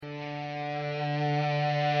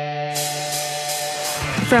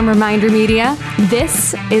From Reminder Media,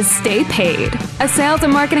 this is Stay Paid, a sales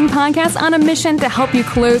and marketing podcast on a mission to help you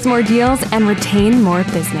close more deals and retain more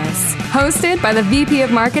business. Hosted by the VP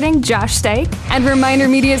of Marketing, Josh Stake, and Reminder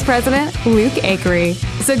Media's president, Luke Akery.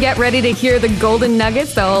 So get ready to hear the golden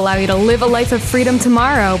nuggets that will allow you to live a life of freedom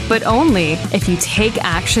tomorrow, but only if you take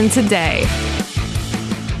action today.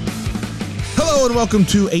 Hello and welcome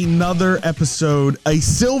to another episode, a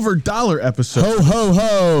silver dollar episode. Ho, ho,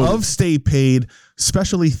 ho. Of Stay Paid,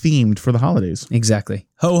 specially themed for the holidays. Exactly.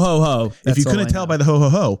 Ho, ho, ho. If you couldn't tell by the ho, ho,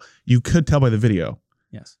 ho, you could tell by the video.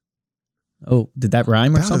 Yes. Oh, did that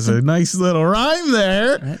rhyme or something? That was a nice little rhyme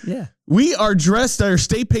there. Yeah. We are dressed, our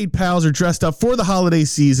Stay Paid pals are dressed up for the holiday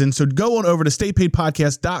season. So go on over to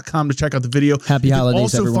staypaidpodcast.com to check out the video. Happy holidays, everyone. You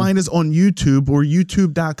can also find us on YouTube or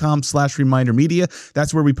youtube.com/Reminder Media.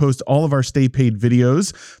 That's where we post all of our Stay Paid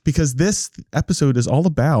videos, because this episode is all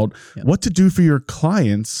about what to do for your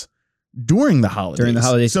clients during the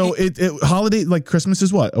holidays. So holiday, like Christmas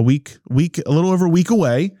is what? A little over a week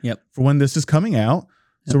away for when this is coming out.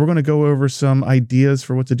 So we're going to go over some ideas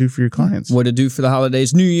for what to do for your clients. What to do for the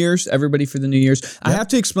holidays, New Year's, everybody for the New Year's. Yep. I have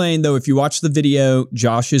to explain, though, if you watch the video,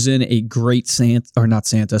 Josh is in a great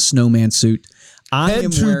snowman suit.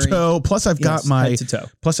 Head to toe. Plus I've got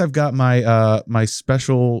my my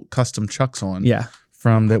special custom Chucks on. Yeah.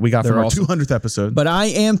 From our 200th episode. But I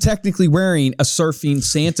am technically wearing a surfing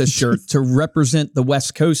Santa shirt to represent the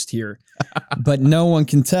West Coast here. But no one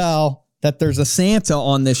can tell that there's a Santa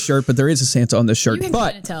on this shirt, but there is a Santa on this shirt. You can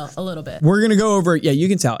kind of tell a little bit. We're going to go over, you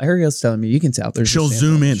can tell. Ariel's telling me, you can tell. She'll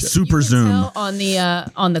zoom in, super zoom. Tell on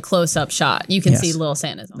the close-up shot, you can see little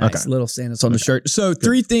Santas on nice little Santas on the shirt. So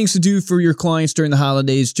 3 things to do for your clients during the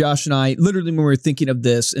holidays. Josh and I, literally when we were thinking of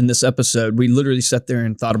this in this episode, we literally sat there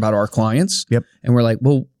and thought about our clients. Yep. And we're like,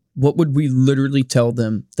 well, what would we literally tell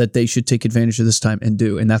them that they should take advantage of this time and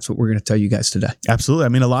do? And that's what we're going to tell you guys today. Absolutely. I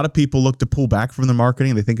mean, a lot of people look to pull back from the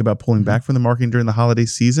marketing. They think about pulling back from the marketing during the holiday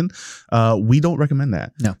season. We don't recommend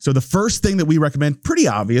that. No. So the first thing that we recommend, pretty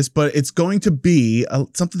obvious, but it's going to be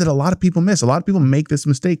something that a lot of people miss. A lot of people make this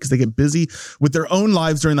mistake because they get busy with their own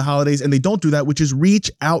lives during the holidays and they don't do that, which is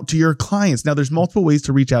reach out to your clients. Now, there's multiple ways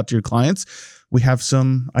to reach out to your clients. We have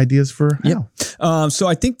some ideas for how. So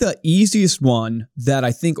I think the easiest one that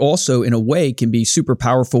I think also in a way can be super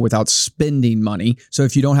powerful without spending money. So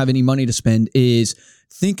if you don't have any money to spend, is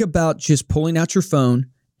think about just pulling out your phone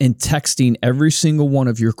and texting every single one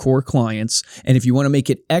of your core clients. And if you want to make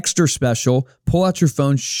it extra special, pull out your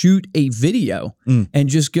phone, shoot a video and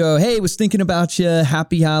just go, hey, was thinking about you,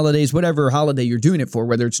 happy holidays, whatever holiday you're doing it for,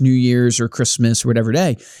 whether it's New Year's or Christmas or whatever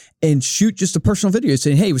day, and shoot just a personal video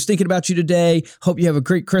saying, hey, was thinking about you today. Hope you have a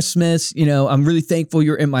great Christmas. I'm really thankful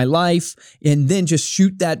you're in my life. And then just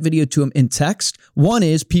shoot that video to them in text. One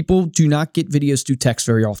is people do not get videos through text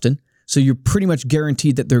very often. So you're pretty much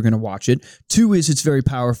guaranteed that they're going to watch it. 2 is it's very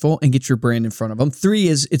powerful and get your brand in front of them. 3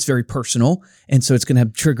 is it's very personal. And so it's going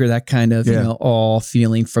to trigger that kind of, awe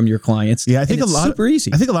feeling from your clients. Yeah, I think super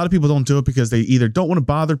easy. I think a lot of people don't do it because they either don't want to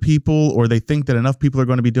bother people or they think that enough people are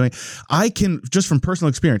going to be doing. I can, just from personal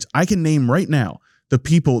experience, I can name right now the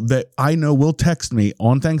people that I know will text me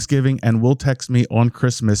on Thanksgiving and will text me on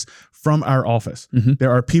Christmas from our office. Mm-hmm. There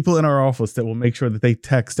are people in our office that will make sure that they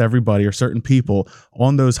text everybody or certain people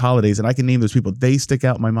on those holidays. And I can name those people. They stick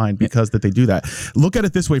out in my mind because that they do that. Look at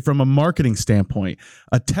it this way, from a marketing standpoint,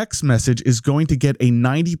 a text message is going to get a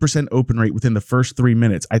 90% open rate within the first 3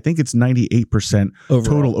 minutes. I think it's 98% overall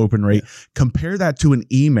total open rate. Yeah. Compare that to an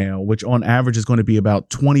email, which on average is going to be about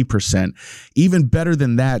 20%. Even better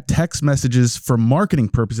than that, text messages for marketing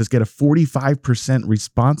purposes get a 45%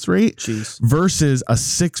 response rate versus a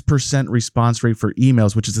 6% response rate for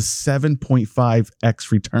emails, which is a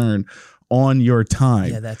 7.5x return on your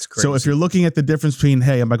time. Yeah, that's crazy. So if you're looking at the difference between,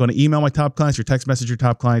 hey, am I going to email my top clients or text message your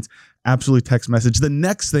top clients? Absolutely text message. The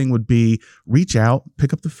next thing would be reach out,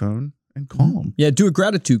 pick up the phone, and call them. Yeah, do a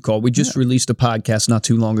gratitude call. We just released a podcast not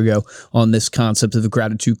too long ago on this concept of a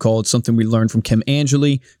gratitude call. It's something we learned from Kim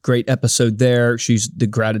Angeli. Great episode there. She's the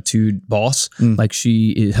gratitude boss. Like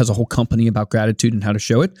she has a whole company about gratitude and how to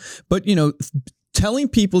show it. But, telling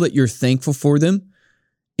people that you're thankful for them,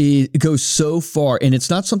 it goes so far. And it's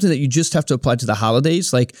not something that you just have to apply to the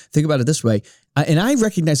holidays. Like, think about it this way. And I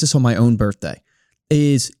recognize this on my own birthday,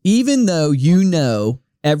 is even though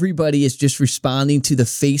everybody is just responding to the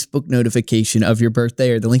Facebook notification of your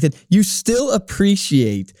birthday or the LinkedIn, you still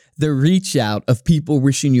appreciate the reach out of people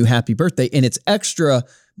wishing you happy birthday. And it's extra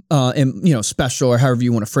and special, or however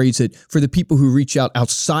you want to phrase it, for the people who reach out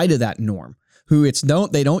outside of that norm, who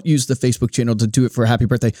they don't use the Facebook channel to do it for a happy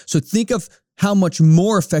birthday. So think of how much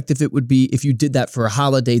more effective it would be if you did that for a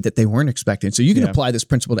holiday that they weren't expecting. So you can apply this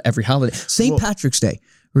principle to every holiday. St. Patrick's Day,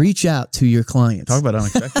 reach out to your clients. Talk about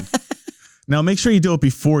unexpected. Now, make sure you do it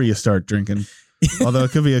before you start drinking. Although it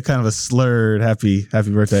could be a kind of a slurred happy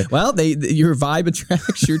birthday. Well, your vibe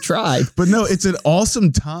attracts your tribe. But no, it's an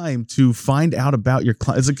awesome time to find out about your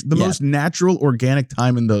client. It's like the most natural, organic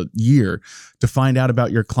time in the year to find out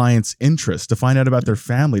about your client's interests, to find out about their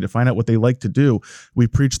family, to find out what they like to do. We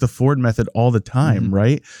preach the Ford method all the time,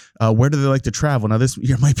 right? Where do they like to travel? Now, this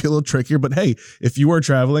year might be a little trickier, but hey, if you are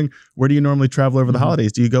traveling, where do you normally travel over the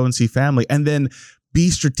holidays? Do you go and see family? And then be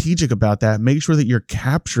strategic about that. Make sure that you're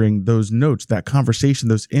capturing those notes, that conversation,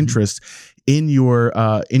 those interests in your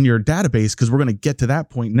database, because we're going to get to that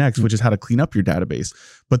point next, which is how to clean up your database.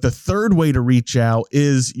 But the third way to reach out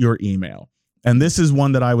is your email. And this is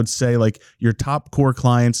one that I would say, like, your top core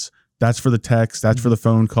clients, that's for the text, that's for the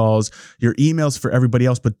phone calls, your emails for everybody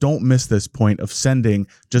else. But don't miss this point of sending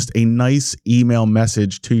just a nice email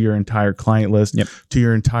message to your entire client list, to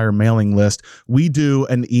your entire mailing list. We do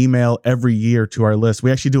an email every year to our list.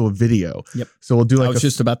 We actually do a video. So we'll do like I was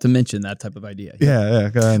just about to mention that type of idea. Yeah,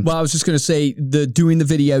 go ahead. Well, I was just going to say doing the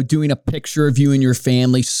video, doing a picture of you and your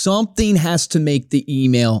family, something has to make the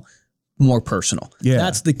email more personal.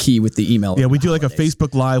 That's the key with the email. We do like a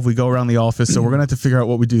Facebook Live. We go around the office. So we're going to have to figure out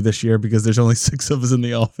what we do this year because there's only 6 of us in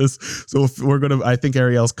the office. So I think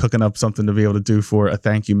Ariel's cooking up something to be able to do for a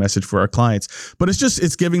thank you message for our clients. But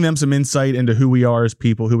it's giving them some insight into who we are as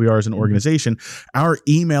people, who we are as an organization. Our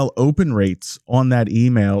email open rates on that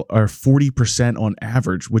email are 40% on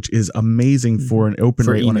average, which is amazing for an open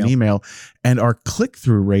rate on an email. And our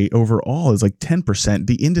click-through rate overall is like 10%.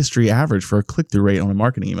 The industry average for a click-through rate on a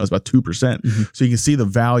marketing email is about 2%. So you can see the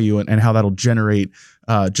value and how that'll generate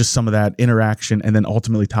just some of that interaction and then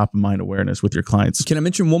ultimately top of mind awareness with your clients. Can I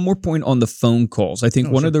mention one more point on the phone calls? I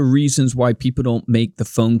think one of the reasons why people don't make the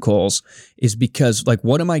phone calls is because, like,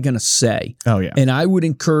 what am I going to say? And I would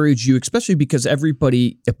encourage you, especially because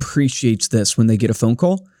everybody appreciates this when they get a phone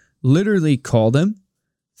call, literally call them,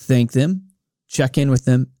 thank them, check in with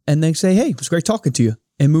them, and then say, hey, it was great talking to you,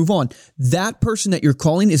 and move on. That person that you're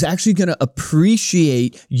calling is actually going to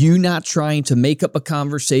appreciate you not trying to make up a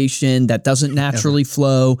conversation that doesn't naturally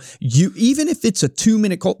flow. Even if it's a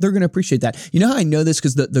 2-minute call, they're going to appreciate that. You know how I know this?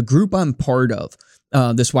 Because the group I'm part of,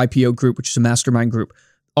 this YPO group, which is a mastermind group,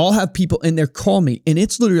 I'll have people in there call me, and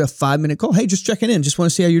it's literally a 5-minute call. Hey, just checking in. Just want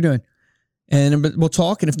to see how you're doing. And we'll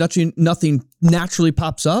talk. And if nothing naturally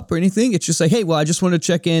pops up or anything, it's just like, hey, well, I just wanted to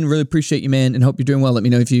check in. Really appreciate you, man, and hope you're doing well. Let me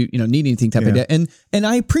know if you need anything type of day. And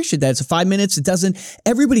I appreciate that. It's 5 minutes.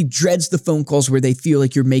 Everybody dreads the phone calls where they feel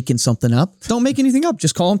like you're making something up. Don't make anything up.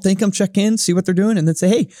 Just call them, thank them, check in, see what they're doing, and then say,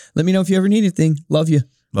 hey, let me know if you ever need anything. Love you.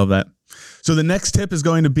 Love that. So the next tip is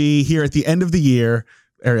going to be here at the end of the year.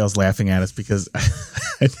 Ariel's laughing at us because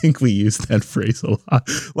I think we use that phrase a lot.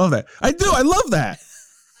 Love that. I do. I love that.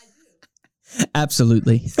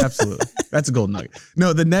 Absolutely. That's a golden nugget.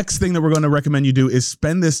 No, the next thing that we're going to recommend you do is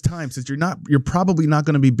spend this time, since you're probably not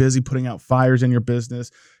going to be busy putting out fires in your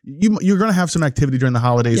business. You're going to have some activity during the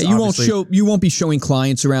holidays. You won't be showing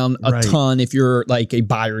clients around a ton if you're like a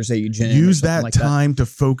buyer's agent. Use that time to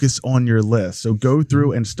focus on your list. So go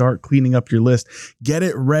through and start cleaning up your list. Get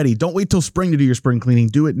it ready. Don't wait till spring to do your spring cleaning.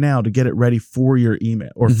 Do it now to get it ready for your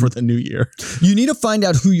email or for the new year. You need to find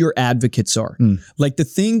out who your advocates are. Like, the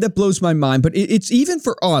thing that blows my mind, but it's even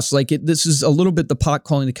for us, like, this is a little bit the pot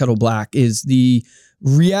calling the kettle black, is the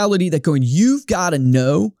reality that you've got to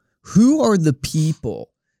know who are the people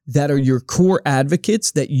that are your core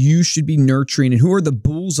advocates that you should be nurturing, and who are the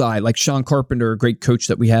bullseye, like Sean Carpenter, a great coach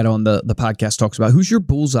that we had on the podcast, talks about. Who's your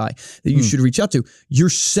bullseye that you should reach out to? You're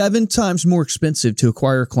 7 times more expensive to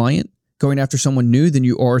acquire a client going after someone new than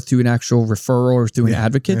you are through an actual referral or through an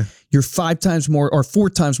advocate. You're 5 times more or 4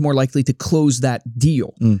 times more likely to close that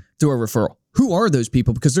deal through a referral. Who are those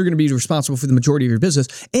people? Because they're going to be responsible for the majority of your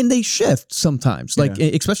business, and they shift sometimes,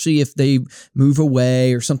 especially if they move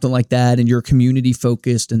away or something like that, and you're community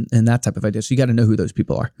focused and that type of idea. So you got to know who those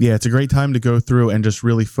people are. Yeah, it's a great time to go through and just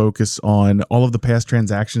really focus on all of the past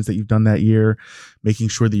transactions that you've done that year, making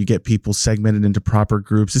sure that you get people segmented into proper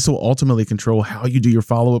groups. This will ultimately control how you do your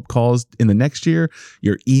follow-up calls in the next year,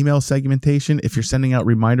 your email segmentation. If you're sending out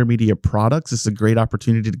reminder media products, this is a great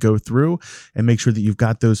opportunity to go through and make sure that you've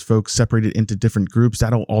got those folks separated into different groups.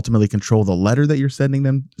 That'll ultimately control the letter that you're sending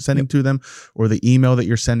to them, or the email that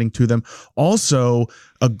you're sending to them. Also,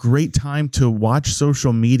 a great time to watch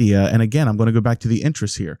social media. And again, I'm going to go back to the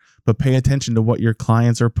interests here, but pay attention to what your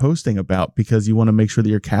clients are posting about, because you want to make sure that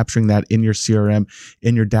you're capturing that in your CRM,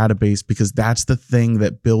 in your database, because that's the thing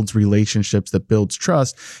that builds relationships, that builds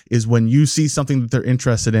trust, is when you see something that they're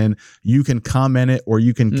interested in, you can comment it or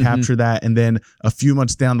you can capture that. And then a few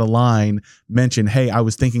months down the line, mention, hey, I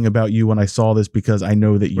was thinking about you when I saw this because I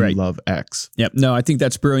know that you love X. Yep. No, I think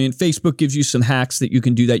that's brilliant. Facebook gives you some hacks that you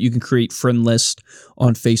can do that. You can create friend lists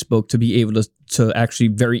on Facebook to be able to actually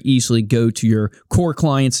very easily go to your core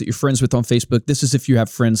clients that you're friends with on Facebook. This is if you have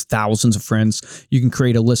friends, thousands of friends. You can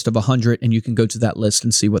create a list of 100 and you can go to that list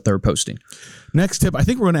and see what they're posting. Next tip, I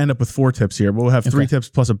think we're going to end up with 4 tips here, but we'll have 3 tips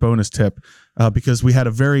plus a bonus tip because we had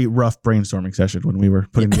a very rough brainstorming session when we were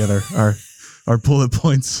putting together our bullet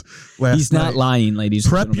points last night. He's not lying, ladies.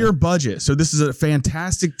 Prep your budget. So this is a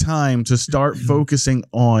fantastic time to start focusing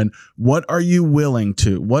on what are you willing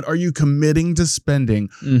to, what are you committing to spending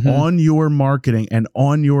on your marketing and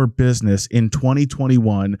on your business in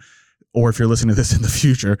 2021, or if you're listening to this in the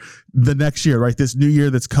future, the next year, right? This new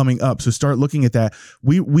year that's coming up. So start looking at that.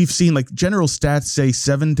 We've seen, like, general stats say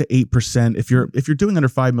 7 to 8%. If you're doing under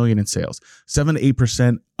 5 million in sales, 7 to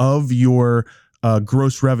 8% of your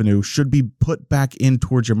gross revenue should be put back in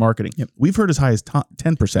towards your marketing. Yep. We've heard as high as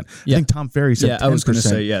 10%. I think Tom Ferry said 10% I was going to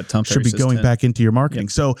say, Tom Ferry should be going 10. back into your marketing.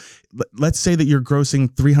 Yep. So let's say that you're grossing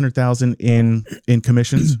 $300,000 in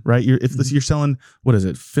commissions, right? If you're selling, what is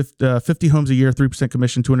it, 50 homes a year, 3%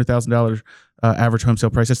 commission, $200,000 average home sale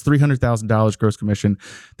price. That's $300,000 gross commission.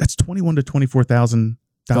 That's $21,000 to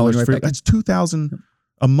 $24,000. That's $2,000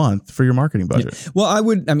 a month for your marketing budget. Yeah. Well,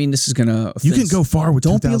 this is going to, you can go far with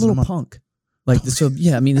don't be a little punk. Like, so,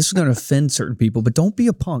 yeah, this is going to offend certain people, but don't be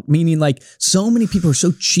a punk. Meaning, like, so many people are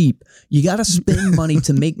so cheap. You got to spend money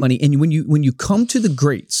to make money. And when you come to the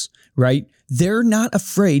greats, right, they're not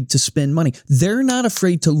afraid to spend money. They're not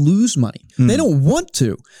afraid to lose money. They don't want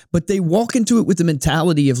to, but they walk into it with the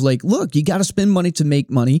mentality of, like, look, you got to spend money to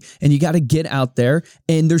make money, and you got to get out there.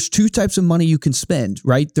 And there's 2 types of money you can spend,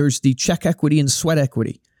 right? There's the check equity and sweat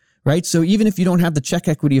equity. Right. So even if you don't have the check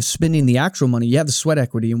equity of spending the actual money, you have the sweat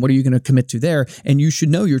equity. And what are you going to commit to there? And you should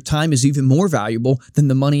know your time is even more valuable than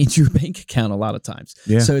the money in your bank account a lot of times.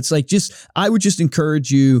 Yeah. So it's like, I would just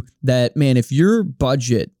encourage you that, man, if your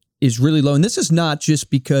budget is really low, and this is not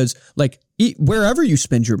just because, like, wherever you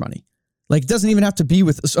spend your money, like, it doesn't even have to be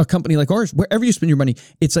with a company like ours. Wherever you spend your money,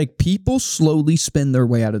 it's like people slowly spend their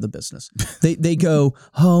way out of the business. They go,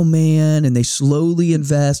 oh man, and they slowly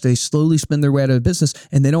invest. They slowly spend their way out of the business,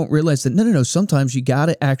 and they don't realize that no. Sometimes you got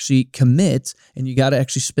to actually commit, and you got to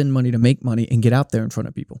actually spend money to make money and get out there in front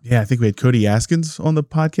of people. Yeah, I think we had Cody Askins on the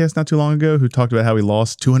podcast not too long ago who talked about how he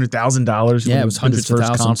lost $200,000. Yeah, it was hundreds of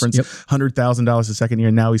thousands. Conference, $100,000 the second year.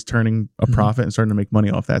 Now he's turning a profit and starting to make money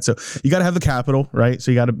off that. So you got to have the capital, right? So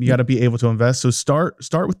you got to be able to invest. So start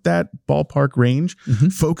with that ballpark range,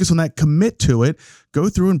 focus on that, commit to it, go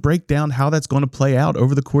through and break down how that's going to play out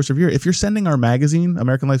over the course of your year. If you're sending our magazine,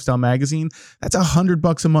 American Lifestyle Magazine, that's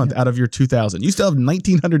 $100 a month out of your $2,000. You still have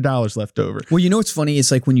 $1,900 left over. Well, you know what's funny?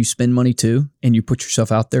 It's like when you spend money too, and you put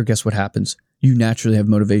yourself out there, guess what happens? You naturally have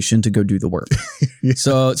motivation to go do the work.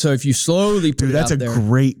 So if you slowly put it out there. That's a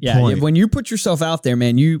great point. Yeah, when you put yourself out there,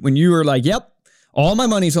 man, when you are like, yep, all my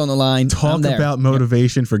money's on the line. Talk about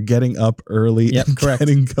motivation for getting up early. Yep, correct.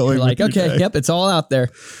 Getting going. You're like, okay, yep, it's all out there.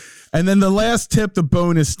 And then the last tip, the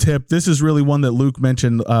bonus tip, this is really one that Luke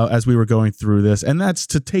mentioned as we were going through this, and that's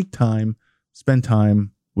to take time, spend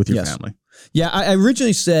time with your family. Yeah, I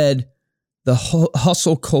originally said the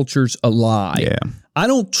hustle culture's a lie. Yeah. I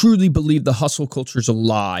don't truly believe the hustle culture is a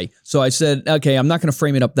lie. So I said, okay, I'm not going to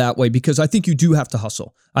frame it up that way because I think you do have to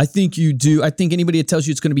hustle. I think you do. I think anybody that tells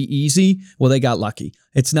you it's going to be easy, well, they got lucky.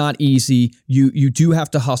 It's not easy. You do have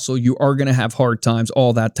to hustle. You are going to have hard times,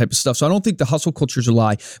 all that type of stuff. So I don't think the hustle culture is a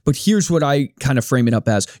lie. But here's what I kind of frame it up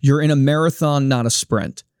as. You're in a marathon, not a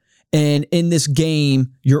sprint. And in this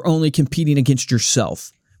game, you're only competing against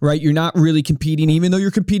yourself. Right? You're not really competing, even though you're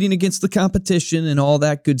competing against the competition and all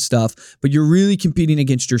that good stuff, but you're really competing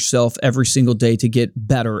against yourself every single day to get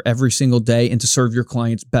better every single day and to serve your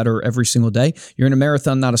clients better every single day. You're in a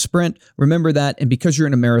marathon, not a sprint. Remember that. And because you're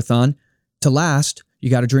in a marathon, to last, you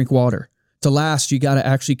got to drink water. To last, you got to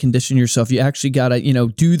actually condition yourself. You actually got to,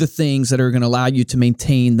 do the things that are going to allow you to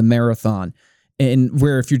maintain the marathon. And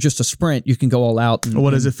where if you're just a sprint, you can go all out.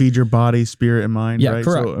 What does it feed your body, spirit, and mind? Yeah, right?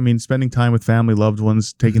 correct. So, spending time with family, loved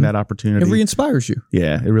ones, taking that opportunity. It re-inspires you.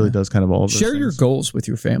 Yeah, it really does kind of all of those Share things. your goals with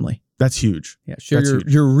your family. That's huge. Yeah, share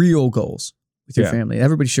your real goals with your family.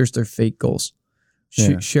 Everybody shares their fake goals.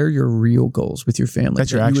 Share your real goals with your family.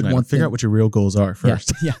 That's your action item. Figure out what your real goals are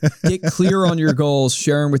first. Yeah. Get clear on your goals,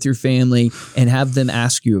 share them with your family, and have them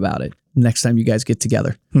ask you about it next time you guys get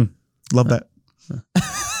together. Love that.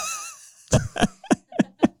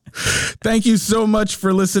 Thank you so much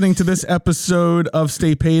for listening to this episode of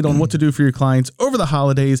Stay Paid on what to do for your clients over the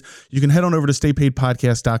holidays. You can head on over to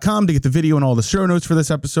staypaidpodcast.com to get the video and all the show notes for this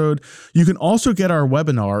episode. You can also get our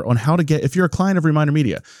webinar on how to get, if you're a client of Reminder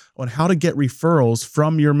Media, on how to get referrals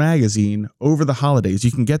from your magazine over the holidays.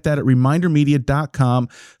 You can get that at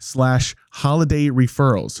remindermedia.com/holiday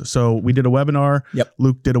referrals. So we did a webinar. Yep.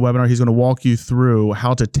 Luke did a webinar. He's going to walk you through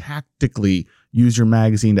how to tactically use your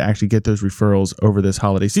magazine to actually get those referrals over this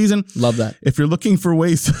holiday season. Love that. If you're looking for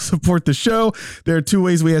ways to support the show, there are 2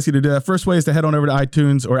 ways we ask you to do that. First way is to head on over to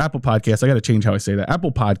iTunes or Apple Podcasts. I got to change how I say that.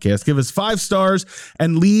 Apple Podcasts. Give us 5 stars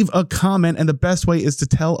and leave a comment. And the best way is to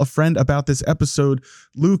tell a friend about this episode.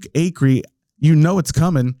 Luke Acree, you know it's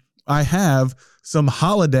coming. I have some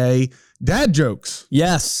holiday dad jokes.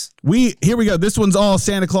 Yes. Here we go. This one's all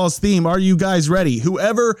Santa Claus theme. Are you guys ready?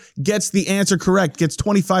 Whoever gets the answer correct gets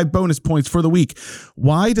 25 bonus points for the week.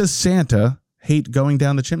 Why does Santa hate going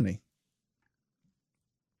down the chimney?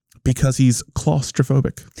 Because he's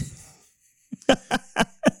claustrophobic.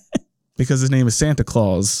 Because his name is Santa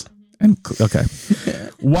Claus. And okay.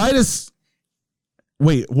 Why does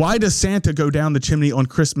Santa go down the chimney on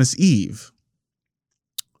Christmas Eve?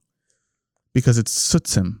 Because it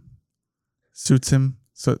suits him.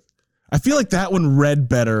 So I feel like that one read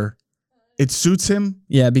better. It suits him.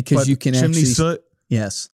 Yeah, because you can chimney actually soot.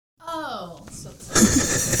 Yes. Oh,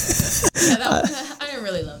 I didn't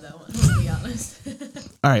really love that one, to be honest.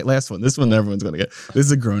 All right, last one. This one everyone's going to get. This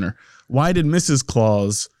is a groaner. Why did Mrs.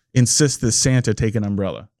 Claus insist that Santa take an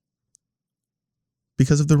umbrella?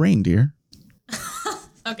 Because of the reindeer.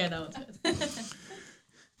 Okay, that one's good.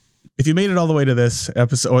 If you made it all the way to this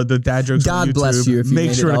episode or the dad jokes on YouTube, God bless you if you make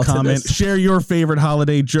made sure it to all to comment, this. share your favorite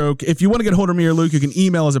holiday joke. If you want to get hold of me or Luke, you can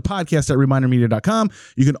email us at podcast@remindermedia.com.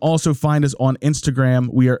 You can also find us on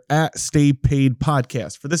Instagram. We are at Stay Paid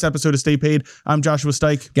Podcast. For this episode of Stay Paid, I'm Joshua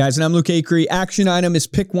Stike. Guys, and I'm Luke Acree. Action item is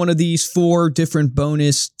pick one of these 4 different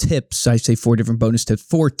bonus tips. I say 4 different bonus tips,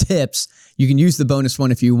 4 tips. You can use the bonus one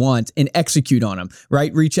if you want and execute on them,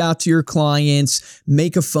 right? Reach out to your clients,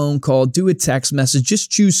 make a phone call, do a text message. Just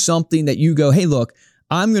choose something that you go, hey, look,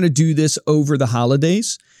 I'm going to do this over the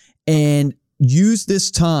holidays, and use this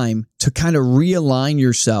time to kind of realign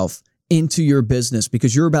yourself into your business,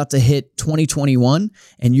 because you're about to hit 2021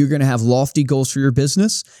 and you're going to have lofty goals for your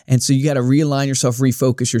business. And so you got to realign yourself,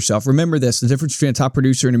 refocus yourself. Remember this, the difference between a top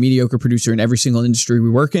producer and a mediocre producer in every single industry we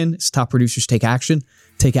work in is top producers take action.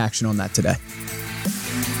 Take action on that today.